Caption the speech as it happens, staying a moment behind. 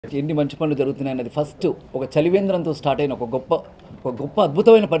ఎన్ని మంచి పనులు జరుగుతున్నాయి అన్నది ఫస్ట్ ఒక చలివేంద్రంతో స్టార్ట్ అయిన ఒక గొప్ప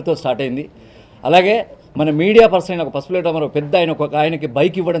అద్భుతమైన పనితో స్టార్ట్ అయింది. అలాగే మన మీడియా పర్సన్ అయిన ఒక పసుపులేట పెద్ద ఆయనకి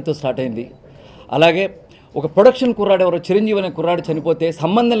బైక్ ఇవ్వడంతో స్టార్ట్ అయింది. అలాగే ఒక ప్రొడక్షన్ కుర్రాడు ఎవరో చిరంజీవి అనే కుర్రాడు చనిపోతే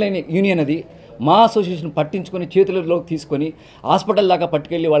సంబంధం లేని యూనియన్ అది మా అసోసియేషన్ పట్టించుకొని చేతులలోకి తీసుకొని హాస్పిటల్ దాకా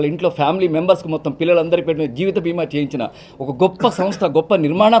పట్టుకెళ్ళి వాళ్ళ ఇంట్లో ఫ్యామిలీ మెంబర్స్కి మొత్తం పిల్లలందరి పెట్టిన జీవిత బీమా చేయించిన ఒక గొప్ప సంస్థ, గొప్ప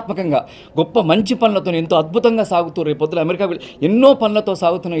నిర్మాణాత్మకంగా గొప్ప మంచి పనులతో ఎంతో అద్భుతంగా సాగుతూ రేపొద్దున అమెరికా ఎన్నో పనులతో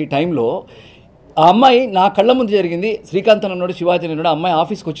సాగుతున్న ఈ టైంలో ఆ అమ్మాయి నా కళ్ళ ముందు జరిగింది. శ్రీకాంత్ అన్నాడు, శివాజీ అన్నాడు. అమ్మాయి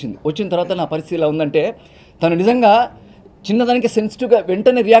ఆఫీస్కి వచ్చిన తర్వాత నా పరిస్థితి ఎలా ఉందంటే తను నిజంగా చిన్నదానికి సెన్సిటివ్గా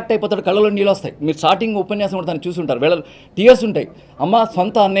వెంటనే రియాక్ట్ అయిపోతాడు. కళ్ళలో నీళ్ళు వస్తాయి. మీరు స్టార్టింగ్ ఉపన్యాసం కూడా తను చూసుంటారు. వేళ టీయర్స్ ఉంటాయి. అమ్మ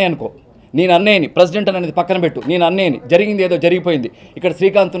సొంత అన్నయ్య అనుకో, నేను అన్నయ్యని, ప్రెసిడెంట్ అనేది పక్కన పెట్టు, నేను అన్నయ్యని, జరిగింది ఏదో జరిగిపోయింది, ఇక్కడ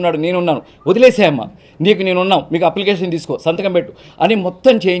శ్రీకాంత్ ఉన్నాడు, నేనున్నాను, వదిలేసేయమ్మ, నీకు నేనున్నాం, మీకు అప్లికేషన్ తీసుకో, సంతకం పెట్టు అని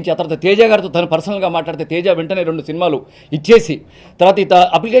మొత్తం చేయించి ఆ తర్వాత తేజ గారితో తను పర్సనల్గా మాట్లాడితే తేజ వెంటనే 2 సినిమాలు ఇచ్చేసి తర్వాత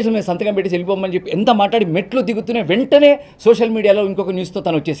అప్లికేషన్ మీద సంతకం పెట్టి వెళ్ళిపోమని చెప్పి ఎంత మాట్లాడి మెట్లు దిగుతూనే వెంటనే సోషల్ మీడియాలో ఇంకొక న్యూస్తో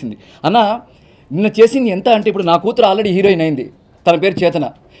తను వచ్చేసింది. అన్న నిన్న చేసింది ఎంత అంటే ఇప్పుడు నా కూతురు ఆల్రెడీ హీరోయిన్ అయింది, తన పేరు చేతన,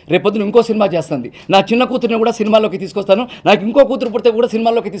 రేపొద్దున ఇంకో సినిమా చేస్తుంది. నా చిన్న కూతురుని కూడా సినిమాల్లోకి తీసుకొస్తాను, నాకు ఇంకో కూతురు పుడితే కూడా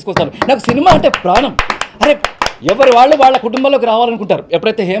సినిమాల్లోకి తీసుకొస్తాను. నాకు సినిమా అంటే ప్రాణం. అరే ఎవరి వాళ్ళు వాళ్ళ కుటుంబంలోకి రావాలనుకుంటారు.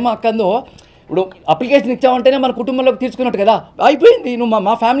 ఎప్పుడైతే హేమ అక్కందో ఇప్పుడు అప్లికేషన్ ఇచ్చావంటేనే మన కుటుంబంలోకి తీసుకున్నట్టు కదా, అయిపోయింది, నువ్వు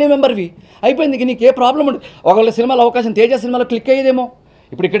మా ఫ్యామిలీ మెంబర్వి, అయిపోయింది, నీకు ఏ ప్రాబ్లం ఉండదు. ఒకవేళ సినిమాలో అవకాశం తేజ సినిమాలో క్లిక్ అయ్యేదేమో.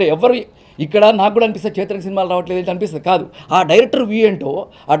 ఇప్పుడు ఇక్కడ నాకు కూడా అనిపిస్తుంది చేతనకి సినిమాలు రావట్లేదు ఏంటి అనిపిస్తుంది. కాదు, ఆ డైరెక్టర్ వ్యూ ఏంటో,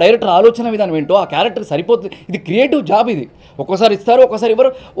 ఆ డైరెక్టర్ ఆలోచన విధానం ఏంటో, ఆ క్యారెక్టర్ సరిపోతుంది. ఇది క్రియేటివ్ జాబ్. ఇది ఒక్కోసారి ఇస్తారు, ఒక్కోసారి ఎవరు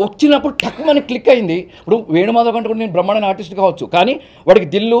వచ్చినప్పుడు టక్కుమని క్లిక్ అయింది. ఇప్పుడు వేణుమాధవ్ కంటే కూడా నేను బ్రహ్మాండమైన ఆర్టిస్ట్ కావచ్చు, కానీ వాడికి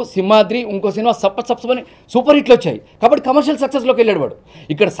దిల్లు, సింహాద్రి, ఇంకో సినిమా సప్పని సూపర్ హిట్లు వచ్చాయి కాబట్టి కమర్షియల్ సక్సెస్లోకి వెళ్ళాడు వాడు.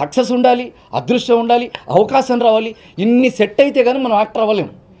 ఇక్కడ సక్సెస్ ఉండాలి, అదృష్టం ఉండాలి, అవకాశం రావాలి, ఇన్ని సెట్ అయితే కానీ మనం యాక్టర్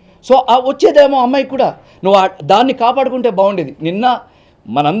అవ్వలేము. సో ఆ వచ్చేదేమో అమ్మాయికి కూడా నువ్వు దాన్ని కాపాడుకుంటే బాగుండేది. నిన్న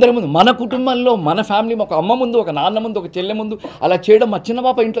మనందరి ముందు, మన కుటుంబంలో, మన ఫ్యామిలీ, ఒక అమ్మ ముందు, ఒక నాన్న ముందు, ఒక చెల్లె ముందు అలా చేయడం, మా చిన్న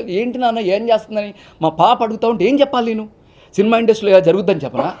పాప ఇంట్లో ఏంటి నాన్న ఏం చేస్తుందని మా పాప అడుగుతూ ఉంటే ఏం చెప్పాలి నేను? సినిమా ఇండస్ట్రీలో ఇలా జరుగుద్దని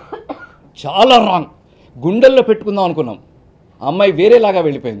చెప్పనా? చాలా రాంగ్. గుండెల్లో పెట్టుకుందాం అనుకున్నాం, అమ్మాయి వేరేలాగా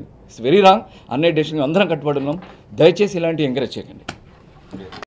వెళ్ళిపోయింది. It's very wrong. అన్నయ్య డెసిషన్ అందరం కట్టుబడి ఉన్నాం. దయచేసి ఇలాంటివి ఎంకరేజ్ చేయకండి.